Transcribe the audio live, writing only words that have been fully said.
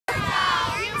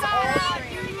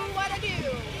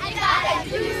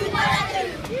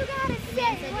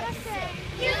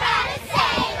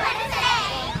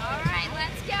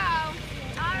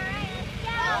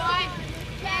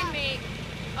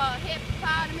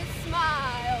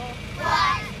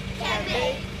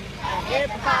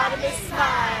hippopotamus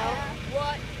smile.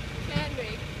 What can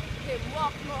make him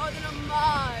walk more than a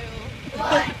mile?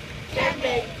 What can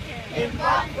make him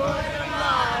walk more than a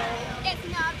mile? It's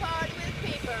not a party with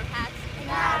paper hats.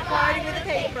 Not a party with a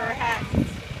paper hat.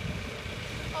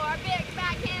 Or a big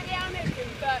fat candy on a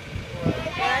bacon butt.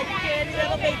 Bag of candy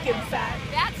that'll make him fat.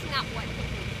 That's not what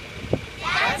hippos do.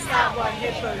 That's not what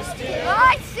hippos do.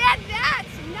 I said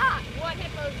that's not what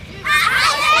hippos do.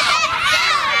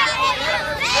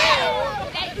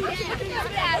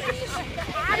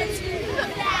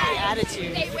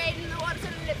 Attitude. They wade in the water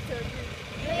till the lips are blue.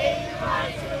 Wade in the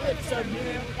water till the lips are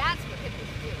blue. That's what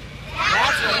hippos do.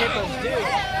 That's what hippos do.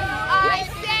 I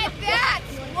said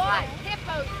that's what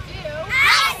hippos do.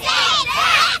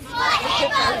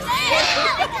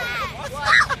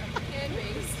 What can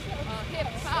make a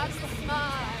hippopotamus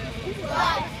smile?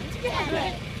 What can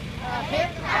make a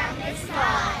hippopotamus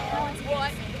smile?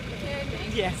 What can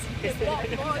make Yes. him walk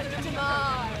more than a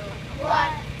mile?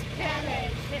 What can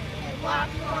make him walk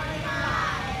more than a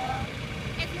mile?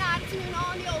 It's not a tune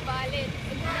on the old violin.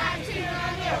 It's not a tune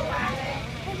on the old violin.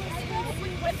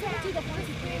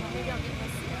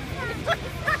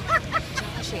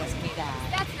 She asked me that.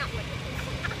 That's not what hippos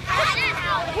do.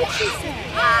 What'd she say?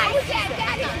 I said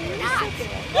that is not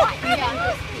what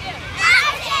hippos do.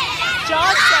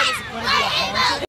 John said it's going to be a